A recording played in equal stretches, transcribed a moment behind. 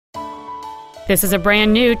This is a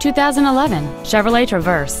brand new 2011 Chevrolet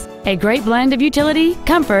Traverse, a great blend of utility,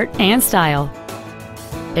 comfort, and style.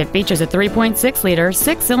 It features a 3.6-liter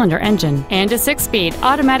 6-cylinder engine and a 6-speed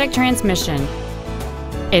automatic transmission.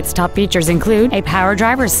 Its top features include a power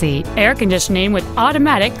driver's seat, air conditioning with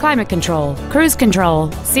automatic climate control, cruise control,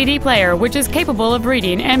 CD player which is capable of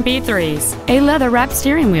reading MP3s, a leather-wrapped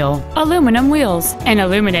steering wheel, aluminum wheels, an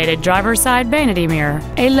illuminated driver's side vanity mirror,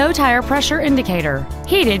 a low tire pressure indicator,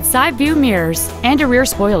 heated side view mirrors, and a rear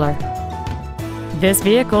spoiler. This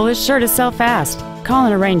vehicle is sure to sell fast. Call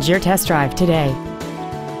and arrange your test drive today.